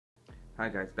Hi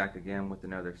guys, back again with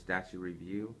another statue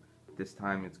review. This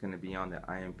time it's going to be on the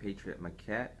Patriot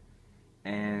Maquette.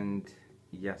 And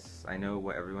yes, I know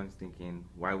what everyone's thinking.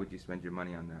 Why would you spend your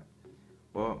money on that?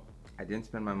 Well, I didn't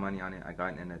spend my money on it. I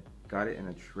got it in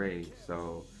a trade.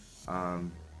 So,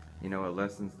 um, it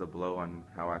lessens the blow on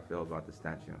how I feel about the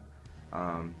statue.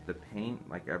 The paint,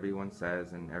 like everyone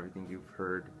says, and everything you've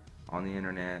heard on the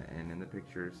internet and in the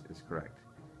pictures is correct.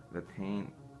 The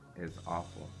paint is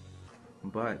awful.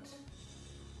 But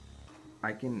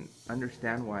I can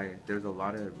understand why there's a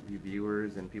lot of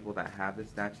reviewers and people that have the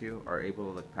statue are able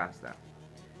to look past that,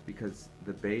 because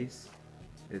the base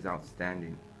is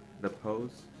outstanding, the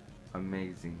pose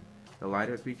amazing, the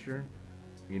lighter feature,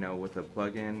 with the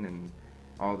plug-in and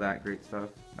all that great stuff,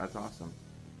 that's awesome.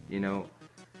 you know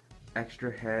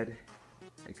Extra head,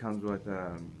 it comes with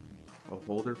a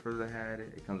holder for the head,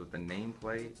 it comes with a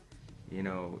nameplate, you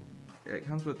know it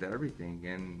comes with everything,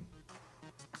 and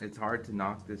it's hard to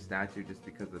knock this statue just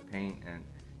because of the paint and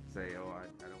say, oh, I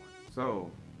don't want.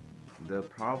 So, the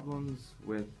problems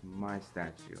with my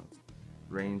statue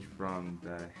range from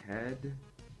the head,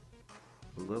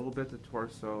 a little bit the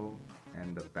torso,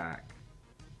 and the back.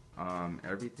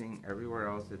 Everything, everywhere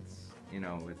else, it's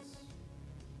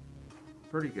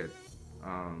pretty good.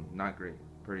 Not great,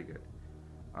 pretty good.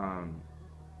 Um,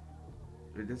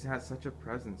 it just has such a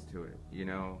presence to it,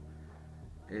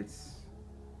 It's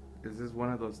this is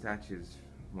one of those statues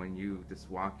when you just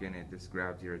walk in, it just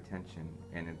grabs your attention,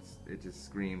 and it just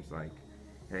screams like,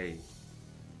 hey,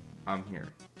 I'm here,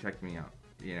 check me out,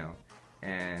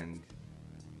 and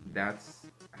that's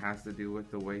has to do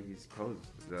with the way he's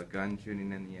posed, the gun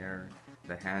shooting in the air,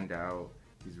 the hand out,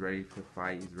 he's ready to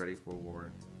fight, he's ready for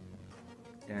war.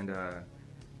 And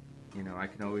I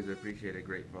can always appreciate a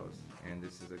great pose, and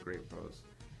this is a great pose.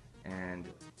 And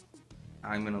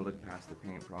I'm gonna look past the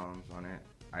paint problems on it.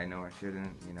 I know I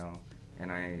shouldn't, and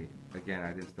I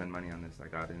didn't spend money on this. I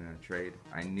got it in a trade.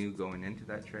 I knew going into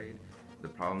that trade the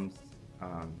problems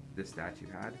this statue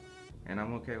had, and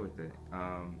I'm okay with it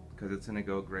because it's gonna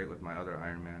go great with my other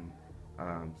Iron Man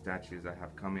statues I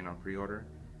have coming on pre-order.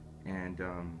 And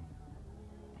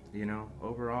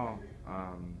overall,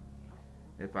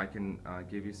 if I can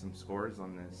give you some scores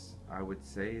on this, I would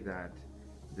say that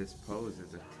this pose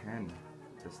is a 10.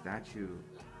 The statue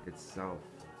itself,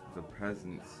 the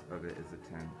presence of it is a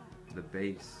 10. The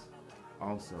base,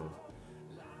 also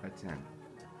a 10.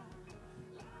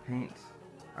 Paint,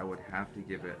 I would have to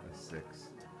give it a 6.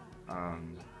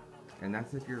 And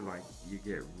that's if you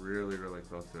get really, really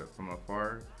close to it. From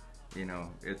afar,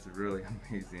 it's really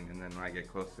amazing. And then when I get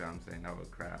close to it, I'm saying, oh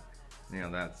crap,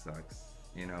 that sucks,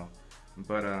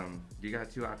 But you got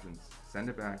two options. Send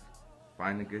it back,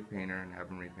 find a good painter, and have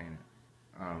him repaint it.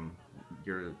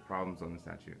 Your problems on the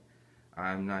statue.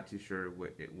 I'm not too sure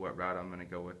what route I'm gonna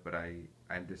go with, but I'm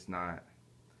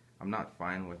not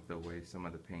fine with the way some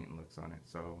of the paint looks on it.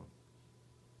 So,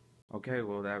 okay,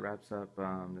 well that wraps up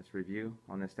this review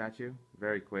on the statue.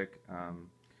 Very quick.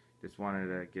 Just wanted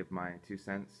to give my 2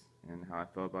 cents and how I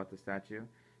feel about the statue.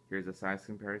 Here's a size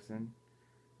comparison.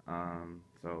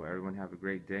 So everyone have a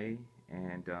great day,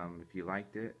 and if you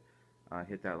liked it,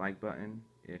 hit that like button.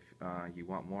 If you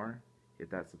want more,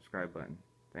 hit that subscribe button.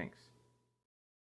 Thanks.